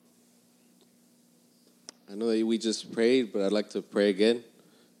I know that we just prayed, but I'd like to pray again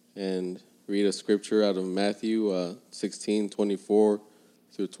and read a scripture out of Matthew 16:24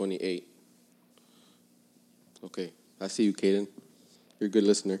 through 28. Okay, I see you, Caden. You're a good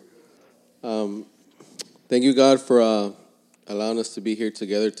listener. Thank you, God, for allowing us to be here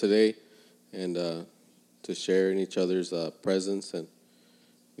together today and to share in each other's presence. And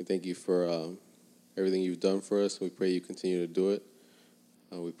we thank you for everything you've done for us. We pray you continue to do it.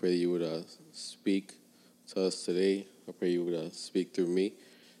 We pray that you would speak to us today. I pray you would speak through me.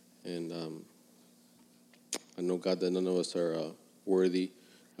 And I know, God, that none of us are worthy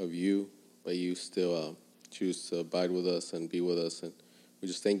of you, but you still choose to abide with us and be with us. And we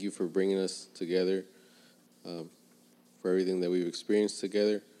just thank you for bringing us together, for everything that we've experienced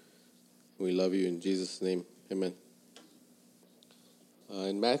together. We love you in Jesus' name. Amen.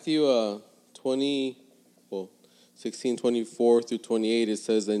 In Matthew 16:24 through 28, it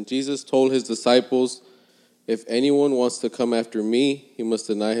says, "Then Jesus told his disciples, 'If anyone wants to come after me, he must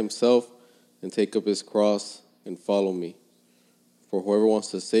deny himself and take up his cross and follow me. For whoever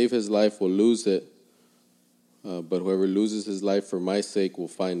wants to save his life will lose it, but whoever loses his life for my sake will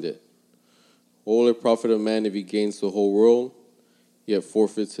find it. What will it profit a man if he gains the whole world, yet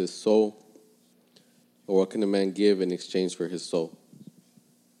forfeits his soul? Or what can a man give in exchange for his soul?'"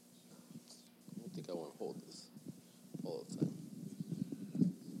 I don't think I want to hold this all the time.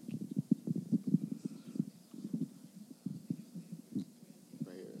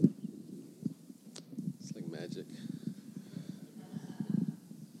 Right here. It's like magic.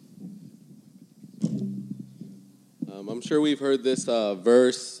 I'm sure we've heard this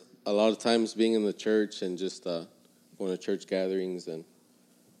verse a lot of times being in the church and just going to church gatherings, and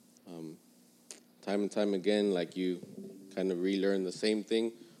time and time again, like you kind of relearn the same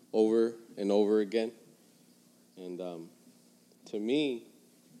thing over and over again. And to me,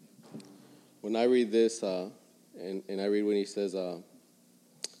 when I read this, and I read when he says,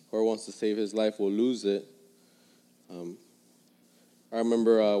 "Whoever wants to save his life will lose it," I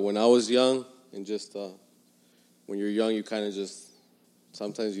remember when I was young, and just when you're young, you kind of just,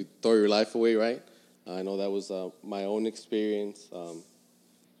 sometimes you throw your life away, right? I know that was my own experience.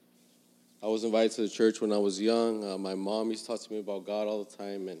 I was invited to the church when I was young. My mom used to talk to me about God all the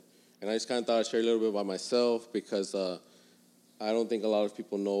time, and I just kind of thought I'd share a little bit about myself, because I don't think a lot of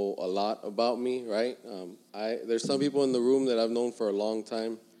people know a lot about me, right? There's some people in the room that I've known for a long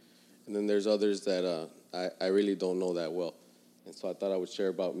time, and then there's others that I really don't know that well. And so I thought I would share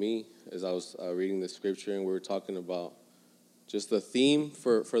about me as I was reading the scripture, and we were talking about just the theme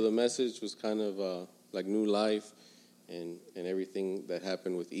for the message was kind of like new life and everything that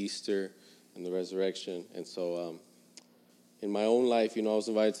happened with Easter and the resurrection. And so in my own life, I was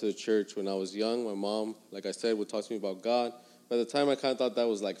invited to the church when I was young. My mom, like I said, would talk to me about God. But at the time, I kind of thought that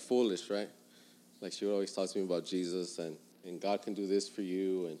was like foolish, right? Like she would always talk to me about Jesus and God can do this for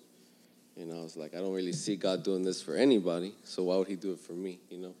you. And I was like, I don't really see God doing this for anybody, so why would he do it for me,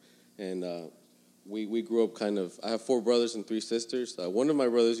 And we grew up I have 4 brothers and 3 sisters. One of my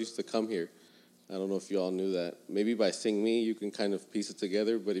brothers used to come here. I don't know if you all knew that. Maybe by seeing me, you can kind of piece it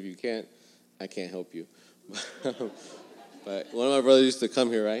together, but if you can't, I can't help you. But one of my brothers used to come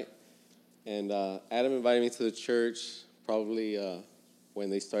here, right? And Adam invited me to the church probably when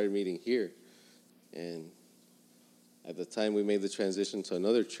they started meeting here. And at the time, we made the transition to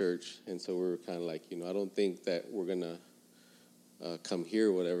another church, and so we were kind of like, I don't think that we're going to come here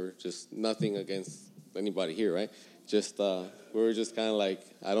or whatever. Just nothing against anybody here, right? Just we were just kind of like,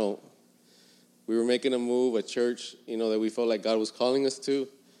 we were making a move, a church, that we felt like God was calling us to,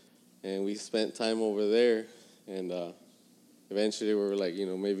 and we spent time over there, and eventually we were like,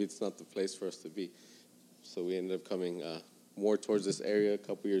 maybe it's not the place for us to be. So we ended up coming more towards this area a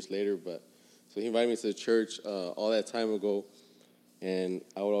couple years later, so he invited me to the church all that time ago, and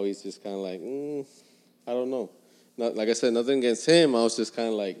I would always just kind of like, I don't know. Like I said, nothing against him. I was just kind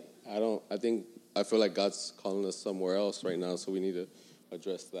of like, I feel like God's calling us somewhere else right now, so we need to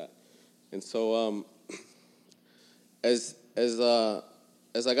address that. And so as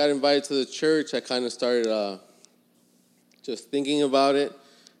I got invited to the church, I kind of started just thinking about it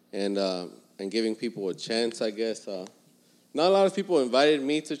and giving people a chance, I guess. Not a lot of people invited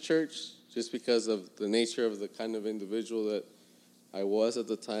me to church just because of the nature of the kind of individual that I was at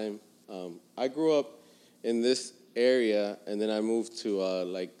the time. I grew up in this area, and then I moved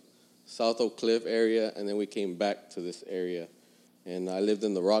to South Oak Cliff area, and then we came back to this area. And I lived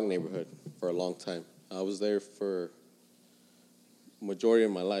in the Rock neighborhood for a long time. I was there for majority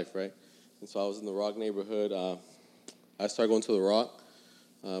of my life, right? And so I was in the Rock neighborhood. I started going to the Rock.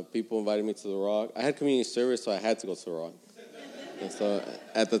 People invited me to the Rock. I had community service, so I had to go to the Rock. And so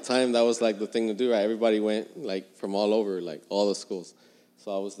at the time, that was like the thing to do, right? Everybody went like from all over, like all the schools.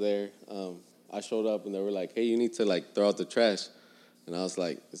 So I was there. I showed up and they were like, hey, you need to like throw out the trash. And I was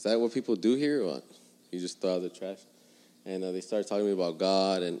like, is that what people do here or what? You just throw out the trash? And they started talking to me about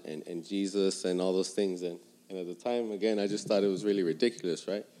God and Jesus and all those things. And at the time, again, I just thought it was really ridiculous,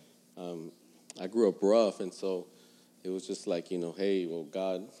 right? I grew up rough, and so it was just like, hey, well,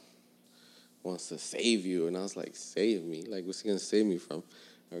 God wants to save you. And I was like, save me? Like, what's he going to save me from?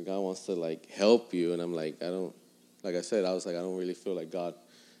 Or God wants to, like, help you. And I'm like, like I said, I was like, I don't really feel like God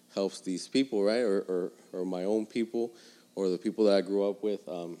helps these people, right? Or my own people or the people that I grew up with.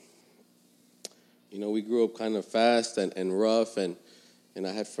 We grew up kind of fast and rough, and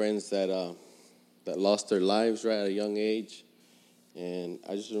I had friends that lost their lives, right, at a young age. And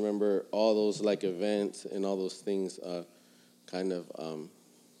I just remember all those, like, events and all those things kind of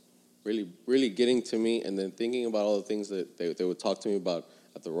really, really getting to me, and then thinking about all the things that they would talk to me about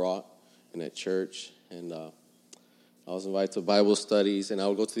at the Rock and at church. And I was invited to Bible studies, and I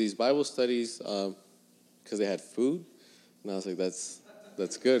would go to these Bible studies because they had food. And I was like,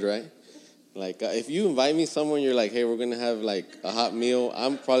 that's good, right? Like, if you invite me somewhere and you're like, hey, we're going to have, like, a hot meal,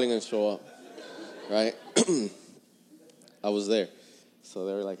 I'm probably going to show up, right? I was there. So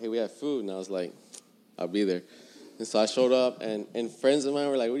they were like, hey, we have food. And I was like, I'll be there. And so I showed up, and friends of mine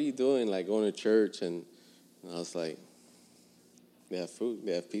were like, what are you doing? Like, going to church. And I was like, they have food.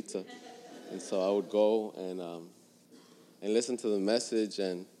 They have pizza. And so I would go and listen to the message.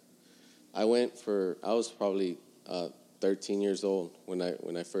 And I was probably 13 years old when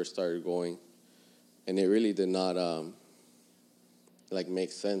I first started going. And it really did not, like,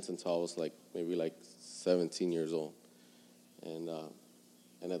 make sense until I was, like, maybe, like, 17 years old.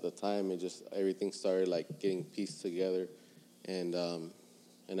 And at the time, everything started, like, getting pieced together, and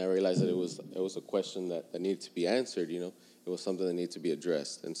I realized that it was a question that needed to be answered. It was something that needed to be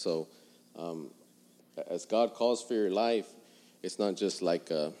addressed. And so, as God calls for your life, it's not just like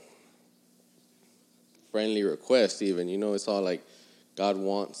a friendly request. Even it's all like God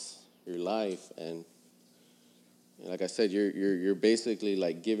wants your life, and like I said, you're basically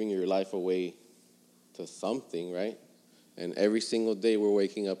like giving your life away to something, right? And every single day we're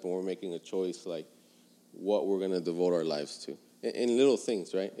waking up and we're making a choice, like, what we're going to devote our lives to. In little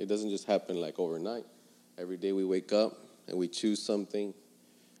things, right? It doesn't just happen, like, overnight. Every day we wake up and we choose something,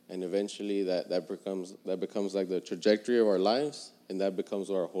 and eventually that becomes like the trajectory of our lives, and that becomes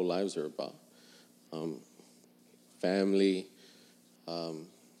what our whole lives are about. Family,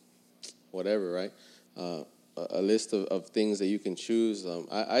 whatever, right? A list of things that you can choose.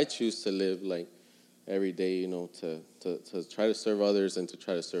 I choose to live, like, every day, to try to serve others and to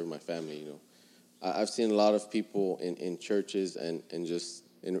try to serve my family. I've seen a lot of people in churches and just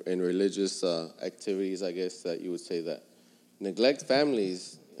in religious activities, I guess, that you would say, that neglect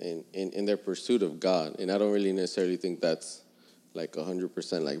families in their pursuit of God. And I don't really necessarily think that's like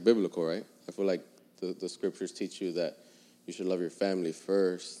 100% like biblical, right? I feel like the scriptures teach you that you should love your family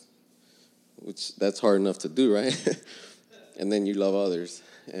first, which that's hard enough to do, right? And then you love others.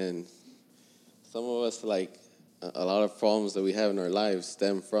 And some of us, like, a lot of problems that we have in our lives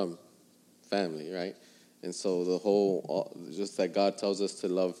stem from family, right? And so just that God tells us to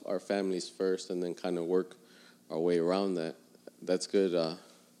love our families first and then kind of work our way around that. That's good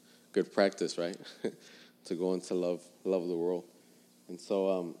practice, right? To go into love the world. And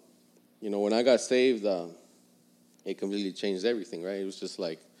so, when I got saved, it completely changed everything, right? It was just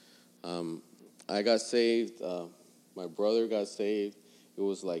like, I got saved, my brother got saved. It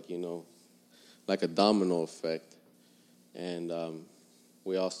was like, like a domino effect. And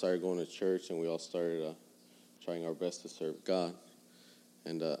we all started going to church, and we all started trying our best to serve God.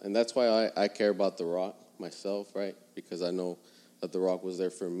 And that's why I care about the Rock myself, right? Because I know that the Rock was there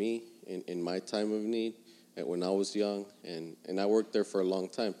for me in my time of need, and when I was young, and I worked there for a long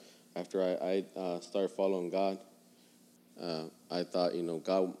time. After I started following God, I thought,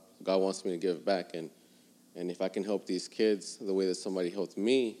 God wants me to give back, and if I can help these kids the way that somebody helped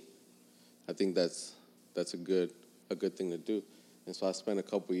me, I think that's a good thing to do. And so I spent a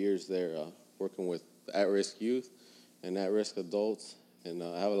couple years there working with at-risk youth and at-risk adults, and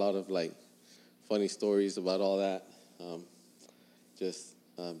I have a lot of, like, funny stories about all that. Just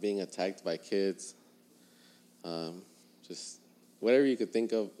being attacked by kids, just whatever you could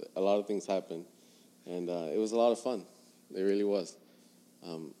think of. A lot of things happened, and it was a lot of fun. It really was.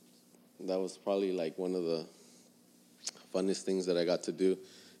 That was probably like one of the funnest things that I got to do,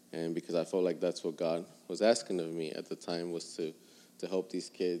 and because I felt like that's what God was asking of me at the time, was to help these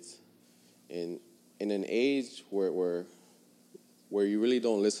kids in an age where you really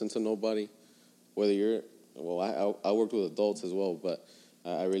don't listen to nobody, whether you're well, I worked with adults as well, but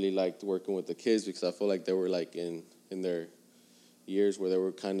I really liked working with the kids because I feel like they were like in their years where they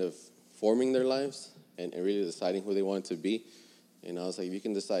were kind of forming their lives and really deciding who they wanted to be. And I was like, if you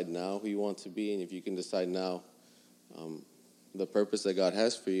can decide now who you want to be, and if you can decide now the purpose that God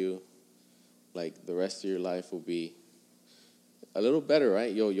has for you, like the rest of your life will be a little better,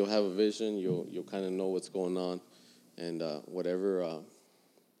 right? You'll have a vision. You'll kind of know what's going on, and whatever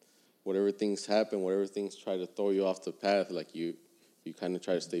things happen, whatever things try to throw you off the path, like you kind of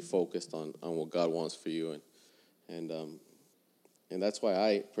try to stay focused on what God wants for you, and that's why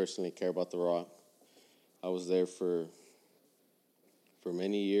I personally care about the Rock. I was there for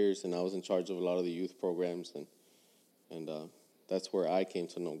many years, and I was in charge of a lot of the youth programs, and that's where I came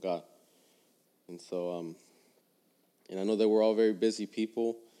to know God. And so, and I know that we're all very busy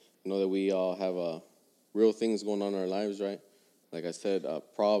people. I know that we all have real things going on in our lives, right? Like I said,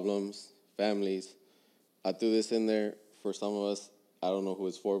 problems, families. I threw this in there for some of us. I don't know who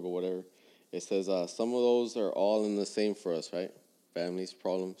it's for, but whatever. It says some of those are all in the same for us, right? Families,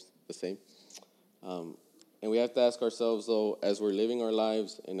 problems, the same. And we have to ask ourselves, though, as we're living our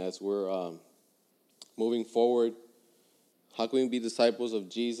lives and as we're moving forward, how can we be disciples of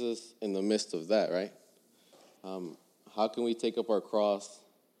Jesus in the midst of that, right? How can we take up our cross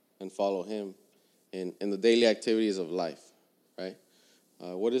and follow him in the daily activities of life, right?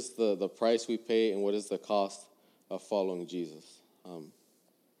 What is the price we pay, and what is the cost of following Jesus?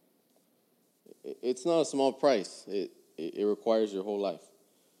 It's not a small price. It requires your whole life.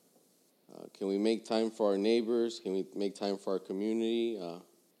 Can we make time for our neighbors? Can we make time for our community?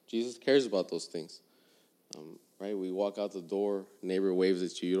 Jesus cares about those things, right? We walk out the door, neighbor waves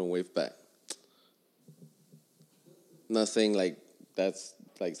at you, you don't wave back. I'm not saying like that's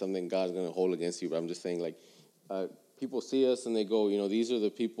like something God's going to hold against you, but I'm just saying like people see us and they go, these are the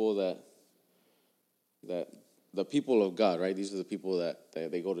people that the people of God, right? These are the people that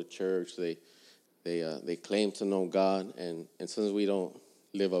they go to church, they claim to know God, and since we don't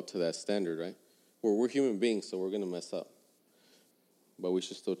live up to that standard, right? We're human beings, so we're going to mess up. But we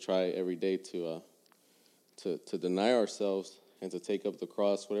should still try every day to deny ourselves and to take up the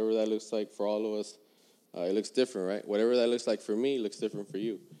cross, whatever that looks like for all of us. It looks different, right? Whatever that looks like for me looks different for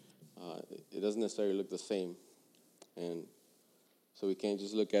you. It doesn't necessarily look the same. And so we can't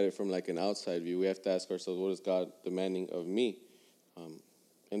just look at it from like an outside view. We have to ask ourselves, what is God demanding of me?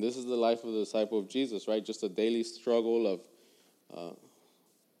 And this is the life of the disciple of Jesus, right? Just a daily struggle of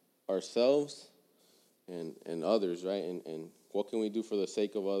ourselves and others, right? And what can we do for the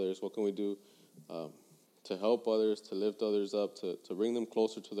sake of others? What can we do to help others, to lift others up, to bring them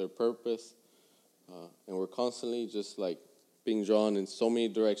closer to their purpose? And we're constantly just like being drawn in so many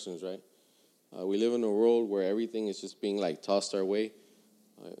directions, right? We live in a world where everything is just being like tossed our way.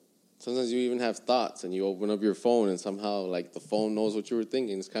 Sometimes you even have thoughts and you open up your phone and somehow like the phone knows what you were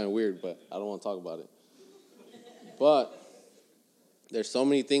thinking. It's kind of weird, but I don't want to talk about it. But there's so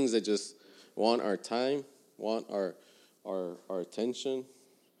many things that just want our time, want our attention,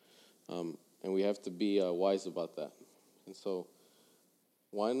 and we have to be wise about that. And so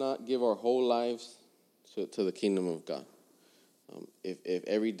why not give our whole lives to the kingdom of God? If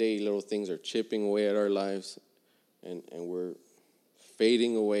every day little things are chipping away at our lives and we're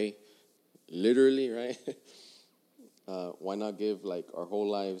fading away, literally, right? Why not give like our whole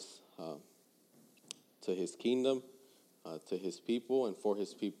lives to his kingdom, to his people, and for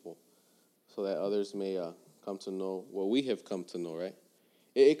his people, so that others may come to know what we have come to know, right?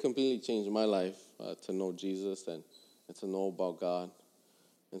 It completely changed my life to know Jesus and to know about God.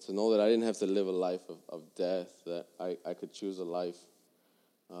 And to know that I didn't have to live a life of death, that I could choose a life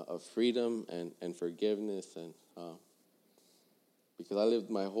of freedom and forgiveness. And because I lived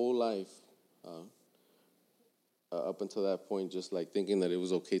my whole life up until that point just like thinking that it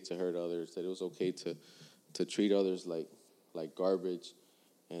was okay to hurt others, that it was okay to treat others like garbage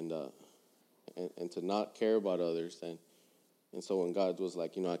and to not care about others. And so when God was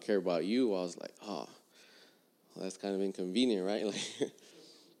like, I care about you, I was like, well, that's kind of inconvenient, right? Like,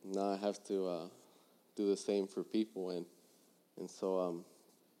 now I have to do the same for people, and so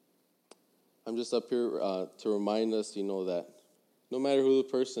I'm just up here to remind us, that no matter who the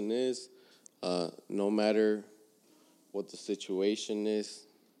person is, no matter what the situation is,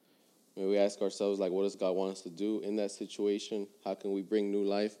 we ask ourselves, like, what does God want us to do in that situation? How can we bring new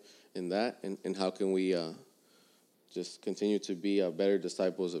life in that, and how can we just continue to be better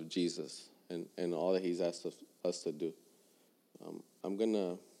disciples of Jesus and all that he's asked us to do? I'm going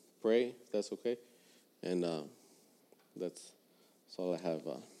to pray, if that's okay. And that's all I have.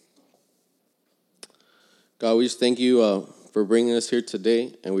 God, we just thank you for bringing us here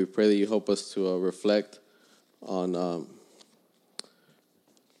today, and we pray that you help us to reflect on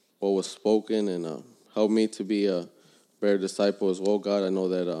what was spoken, and help me to be a better disciple as well, God. I know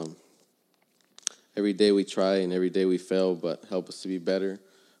that every day we try and every day we fail, but help us to be better,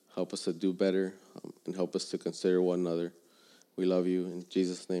 help us to do better, and help us to consider one another. We love you. In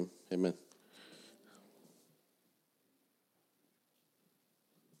Jesus' name, amen.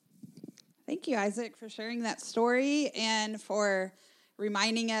 Thank you, Isaac, for sharing that story and for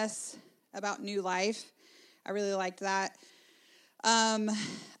reminding us about new life. I really liked that. And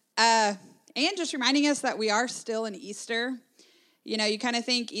just reminding us that we are still in Easter. You know, you kind of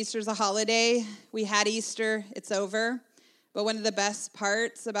think Easter's a holiday. We had Easter, it's over. But one of the best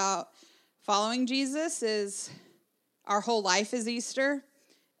parts about following Jesus is our whole life is Easter,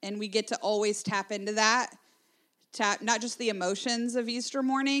 and we get to always tap into that. Not just the emotions of Easter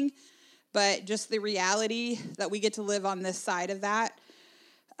morning, but just the reality that we get to live on this side of that.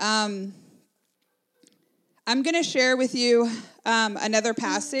 I'm going to share with you another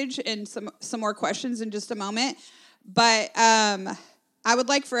passage and some more questions in just a moment. But I would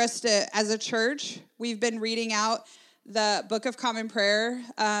like for us to, as a church, we've been reading out the Book of Common Prayer,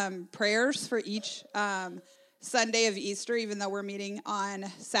 prayers for each Sunday of Easter, even though we're meeting on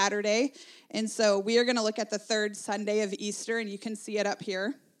Saturday. And so we are going to look at the third Sunday of Easter, and you can see it up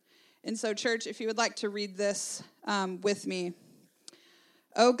here. And so, church, if you would like to read this with me.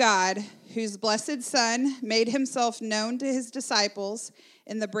 O God, whose blessed Son made himself known to his disciples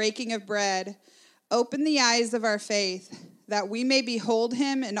in the breaking of bread, open the eyes of our faith, that we may behold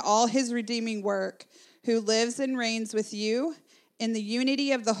him in all his redeeming work, who lives and reigns with you in the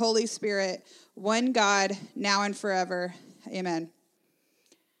unity of the Holy Spirit, one God, now and forever. Amen.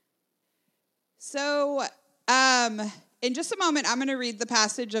 So, in just a moment, I'm going to read the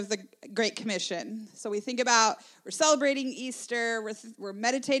passage of the Great Commission. So we think about, we're celebrating Easter, we're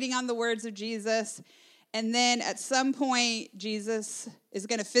meditating on the words of Jesus, and then at some point, Jesus is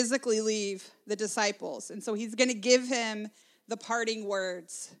going to physically leave the disciples. And so he's going to give him the parting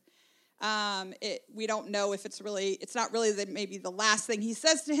words. We don't know if it's not really maybe the last thing he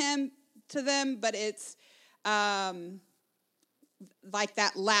says to them, but it's like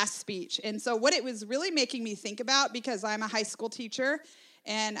that last speech. And so what it was really making me think about, because I'm a high school teacher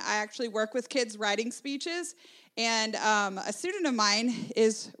and I actually work with kids writing speeches, and a student of mine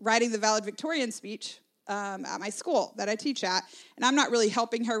is writing the valedictorian speech at my school that I teach at, and I'm not really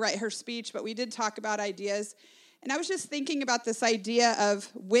helping her write her speech, but we did talk about ideas. And I was just thinking about this idea of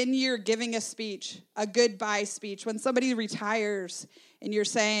when you're giving a speech, a goodbye speech, when somebody retires and you're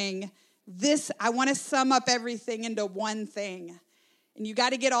saying, I want to sum up everything into one thing. And you got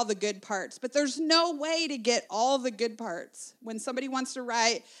to get all the good parts. But there's no way to get all the good parts. When somebody wants to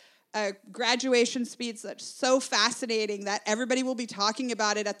write a graduation speech that's so fascinating that everybody will be talking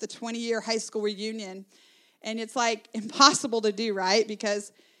about it at the 20-year high school reunion, and it's like impossible to do, right?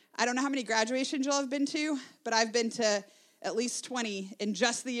 Because I don't know how many graduations y'all have been to, but I've been to at least 20 in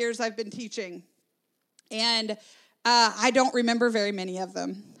just the years I've been teaching. And I don't remember very many of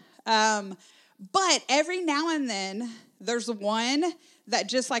them. But every now and then, there's one that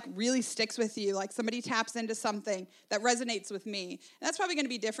just like really sticks with you, like somebody taps into something that resonates with me. And that's probably going to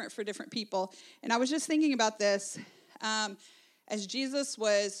be different for different people. And I was just thinking about this as Jesus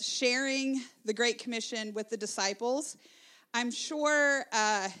was sharing the Great Commission with the disciples. I'm sure,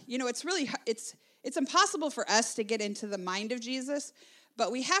 it's impossible for us to get into the mind of Jesus,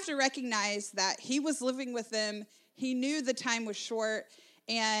 but we have to recognize that he was living with them. He knew the time was short,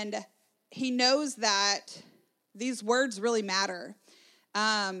 and he knows that these words really matter,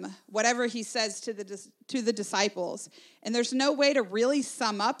 whatever he says to the disciples. And there's no way to really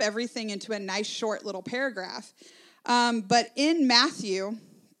sum up everything into a nice short little paragraph. But in Matthew,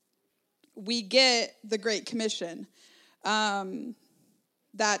 we get the Great Commission.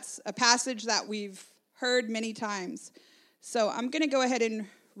 That's a passage that we've heard many times. So I'm going to go ahead and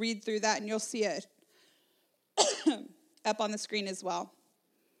read through that, and you'll see it up on the screen as well.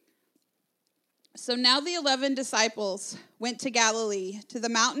 So now the 11 disciples went to Galilee, to the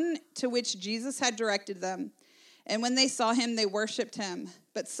mountain to which Jesus had directed them. And when they saw him, they worshipped him.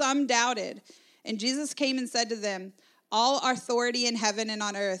 But some doubted. And Jesus came and said to them, "All authority in heaven and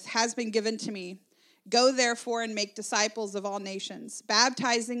on earth has been given to me. Go therefore and make disciples of all nations,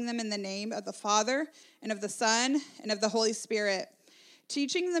 baptizing them in the name of the Father and of the Son and of the Holy Spirit,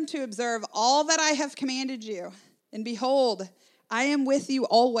 teaching them to observe all that I have commanded you. And behold, I am with you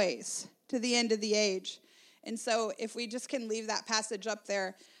always, to the end of the age." And so if we just can leave that passage up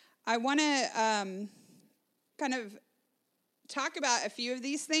there, I want to kind of talk about a few of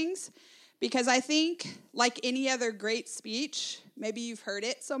these things, because I think like any other great speech, maybe you've heard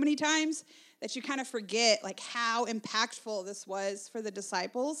it so many times that you kind of forget like how impactful this was for the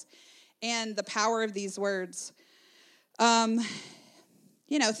disciples and the power of these words.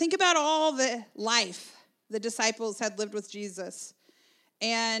 Think about all the life the disciples had lived with Jesus,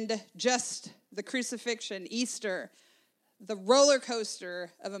 and just the crucifixion, Easter, the roller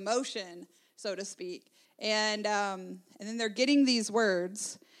coaster of emotion, so to speak. And then they're getting these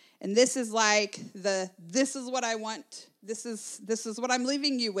words, and this is like this is what I want. This is what I'm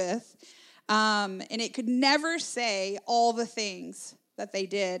leaving you with. And it could never say all the things that they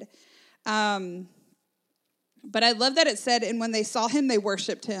did. But I love that it said, and when they saw him, they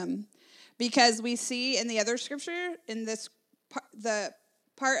worshiped him. Because we see in the other scripture, in this the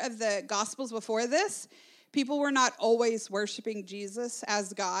part of the Gospels before this, people were not always worshiping Jesus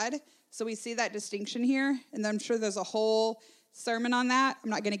as God. So we see that distinction here. And I'm sure there's a whole sermon on that.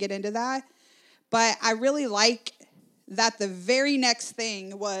 I'm not going to get into that. But I really like that the very next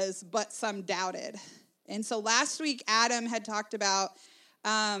thing was, but some doubted. And so last week, Adam had talked about,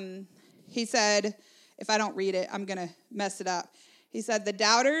 he said, if I don't read it, I'm going to mess it up. He said, the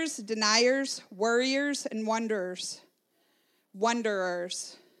doubters, deniers, worriers, and wanderers,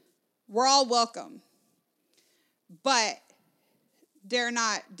 we're all welcome, but dare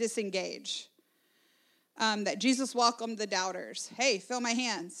not disengage. That Jesus welcomed the doubters. Hey, feel my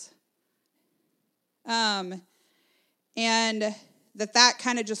hands. And that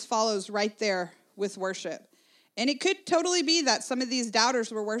kind of just follows right there with worship. And it could totally be that some of these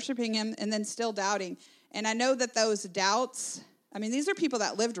doubters were worshiping him and then still doubting. And I know that those doubts, these are people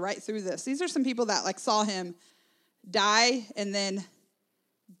that lived right through this. These are some people that like saw him die and then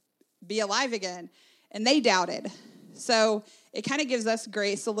be alive again. And they doubted. So it kind of gives us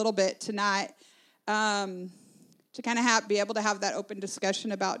grace a little bit to not, to kind of be able to have that open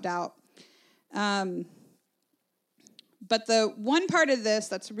discussion about doubt. But the one part of this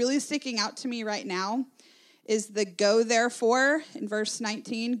that's really sticking out to me right now is the go therefore in verse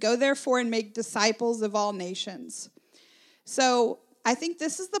 19. Go therefore and make disciples of all nations. So I think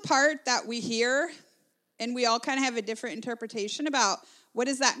this is the part that we hear, and we all kind of have a different interpretation about what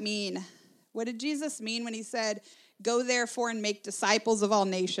does that mean? What did Jesus mean when he said, go therefore and make disciples of all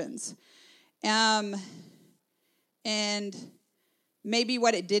nations? And maybe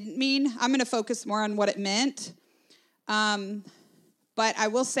what it didn't mean. I'm going to focus more on what it meant. But I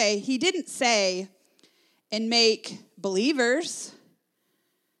will say, he didn't say, and make believers,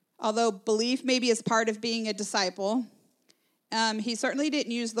 although belief maybe is part of being a disciple. He certainly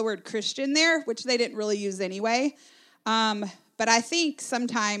didn't use the word Christian there, which they didn't really use anyway. But I think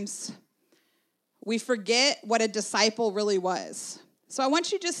sometimes we forget what a disciple really was. So I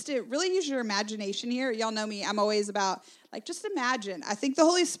want you just to really use your imagination here. Y'all know me. I'm always about, just imagine. I think the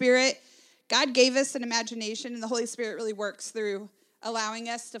Holy Spirit, God gave us an imagination, and the Holy Spirit really works through allowing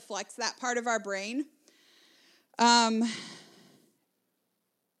us to flex that part of our brain.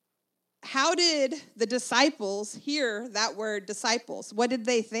 How did the disciples hear that word disciples? What did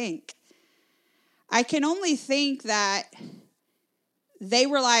they think? I can only think that they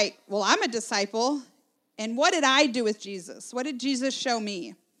were like, well, I'm a disciple, and what did I do with Jesus? What did Jesus show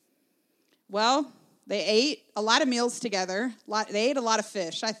me? Well, they ate a lot of meals together. They ate a lot of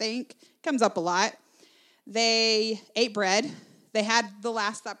fish, I think. Comes up a lot. They ate bread. They had the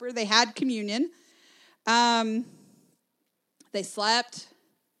Last Supper. They had communion. They slept.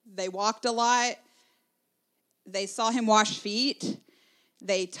 They walked a lot. They saw him wash feet.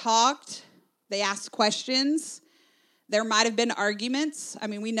 They talked. They asked questions. There might have been arguments.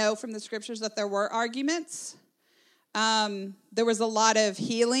 We know from the scriptures that there were arguments. There was a lot of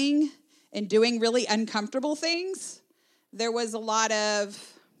healing and doing really uncomfortable things. There was a lot of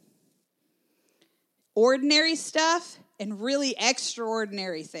ordinary stuff and really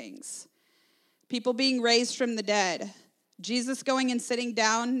extraordinary things. People being raised from the dead. Jesus going and sitting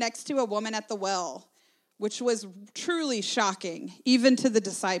down next to a woman at the well, which was truly shocking, even to the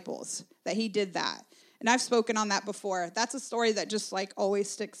disciples, that he did that. And I've spoken on that before. That's a story that just always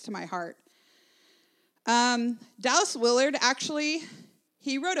sticks to my heart. Dallas Willard, actually,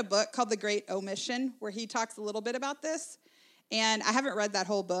 he wrote a book called The Great Omission, where he talks a little bit about this. And I haven't read that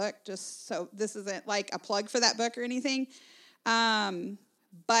whole book, just so this isn't a plug for that book or anything.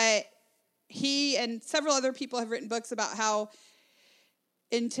 But he and several other people have written books about how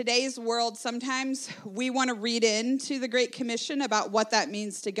in today's world, sometimes we want to read into the Great Commission about what that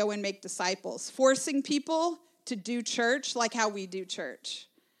means to go and make disciples, forcing people to do church like how we do church,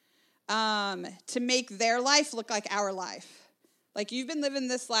 to make their life look like our life. You've been living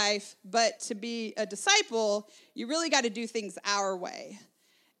this life, but to be a disciple, you really got to do things our way.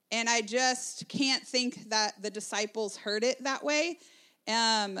 And I just can't think that the disciples heard it that way.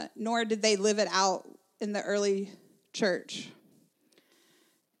 nor did they live it out in the early church.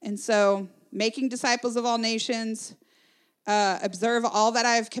 And so, making disciples of all nations, observe all that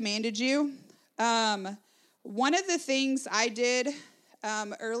I have commanded you. One of the things I did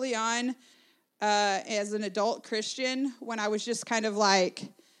early on as an adult Christian, when I was just kind of like,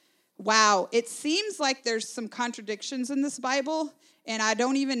 wow, it seems like there's some contradictions in this Bible, and I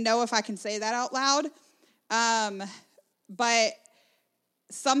don't even know if I can say that out loud. But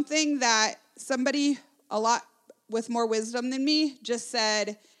something that somebody a lot with more wisdom than me just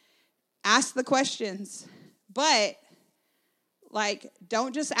said, ask the questions, but like,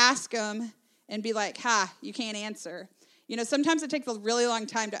 don't just ask them and be like, you can't answer. You know, sometimes it takes a really long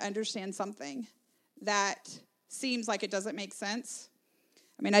time to understand something that seems like it doesn't make sense.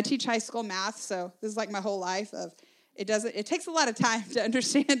 I mean, I teach high school math, so this is like my whole life of it takes a lot of time to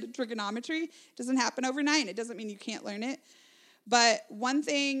understand trigonometry. It doesn't happen overnight. It doesn't mean you can't learn it. But one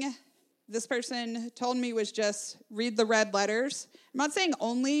thing this person told me was just read the red letters. I'm not saying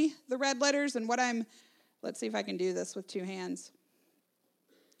only the red letters, and let's see if I can do this with two hands.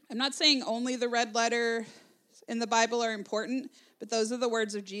 I'm not saying only the red letter in the Bible are important, but those are the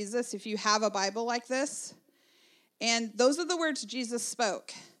words of Jesus if you have a Bible like this. And those are the words Jesus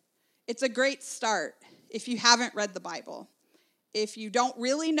spoke. It's a great start if you haven't read the Bible. If you don't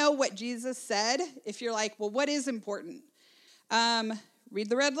really know what Jesus said, if you're like, well, what is important? Read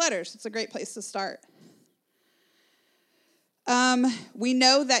the red letters. It's a great place to start. We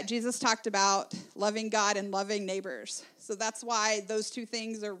know that Jesus talked about loving God and loving neighbors. So that's why those two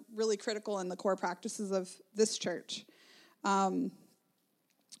things are really critical in the core practices of this church.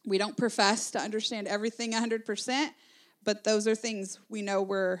 We don't profess to understand everything 100%, but those are things we know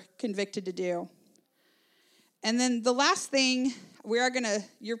we're convicted to do. And then the last thing,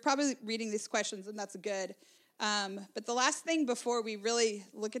 you're probably reading these questions, and that's good. But the last thing before we really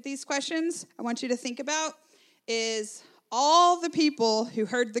look at these questions, I want you to think about is all the people who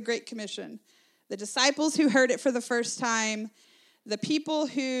heard the Great Commission, the disciples who heard it for the first time, the people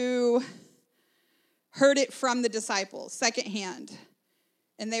who heard it from the disciples secondhand.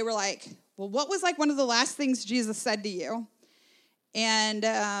 And they were like, well, what was like one of the last things Jesus said to you? And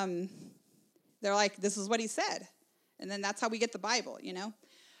they're like, this is what he said. And then that's how we get the Bible, you know?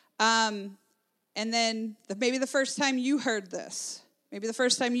 And then maybe the first time you heard this, maybe the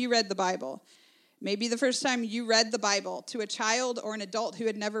first time you read the Bible, maybe the first time you read the Bible to a child or an adult who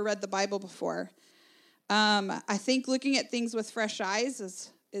had never read the Bible before. I think looking at things with fresh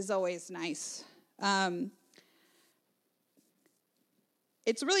eyes is always nice.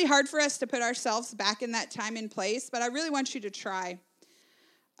 It's really hard for us to put ourselves back in that time and place, but I really want you to try.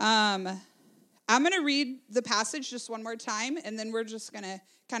 I'm going to read the passage just one more time, and then we're just going to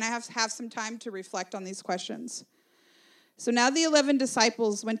kind of have some time to reflect on these questions. So now the 11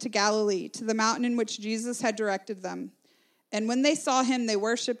 disciples went to Galilee, to the mountain in which Jesus had directed them. And when they saw him, they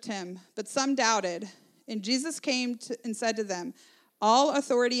worshipped him, but some doubted. And Jesus came and said to them, all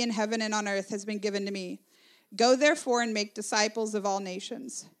authority in heaven and on earth has been given to me. Go therefore and make disciples of all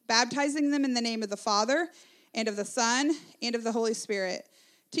nations, baptizing them in the name of the Father and of the Son and of the Holy Spirit,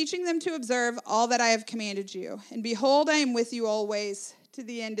 teaching them to observe all that I have commanded you. And behold, I am with you always to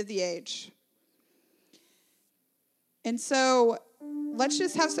the end of the age. And so let's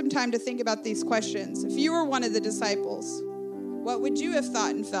just have some time to think about these questions. If you were one of the disciples, what would you have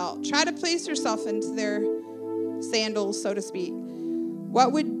thought and felt? Try to place yourself into their sandals, so to speak.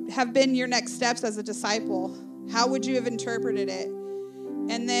 What would have been your next steps as a disciple? How would you have interpreted it?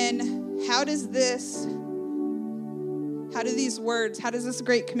 And then how does this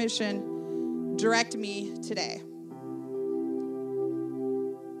Great Commission direct me today?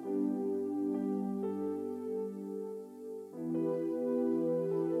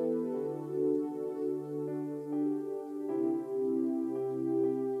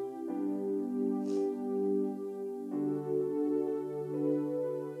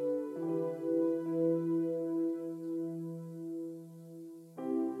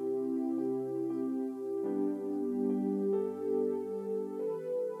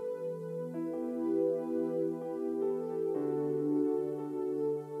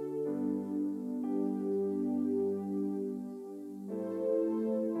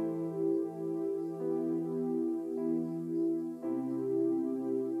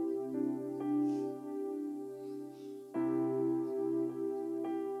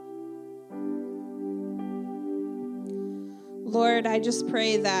 Lord, I just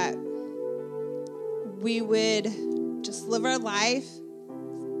pray that we would just live our life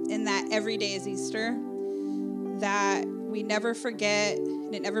in that every day is Easter, that we never forget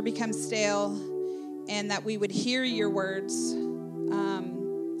and it never becomes stale, and that we would hear your words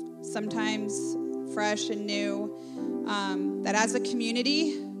sometimes fresh and new, that as a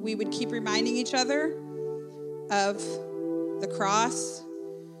community, we would keep reminding each other of the cross,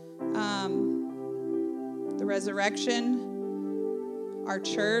 the resurrection, our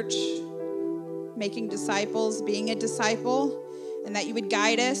church, making disciples, being a disciple, and that you would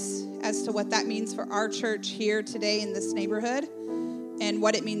guide us as to what that means for our church here today in this neighborhood and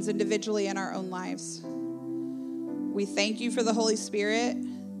what it means individually in our own lives. We thank you for the Holy Spirit,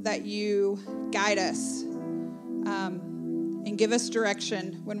 that you guide us and give us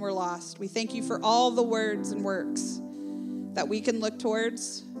direction when we're lost. We thank you for all the words and works that we can look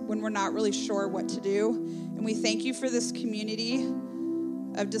towards when we're not really sure what to do. And we thank you for this community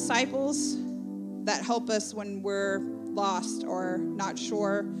of disciples that help us when we're lost or not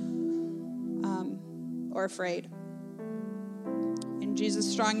sure or afraid. In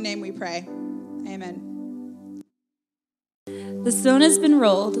Jesus' strong name we pray. Amen. The stone has been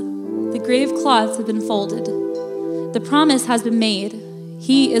rolled. The grave cloths have been folded. The promise has been made.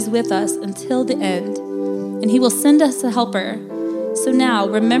 He is with us until the end, and he will send us a helper. So now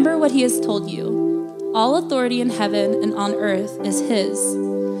remember what he has told you. All authority in heaven and on earth is his.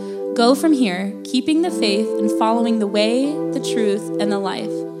 Go from here, keeping the faith and following the way, the truth, and the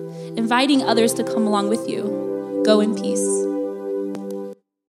life, inviting others to come along with you. Go in peace.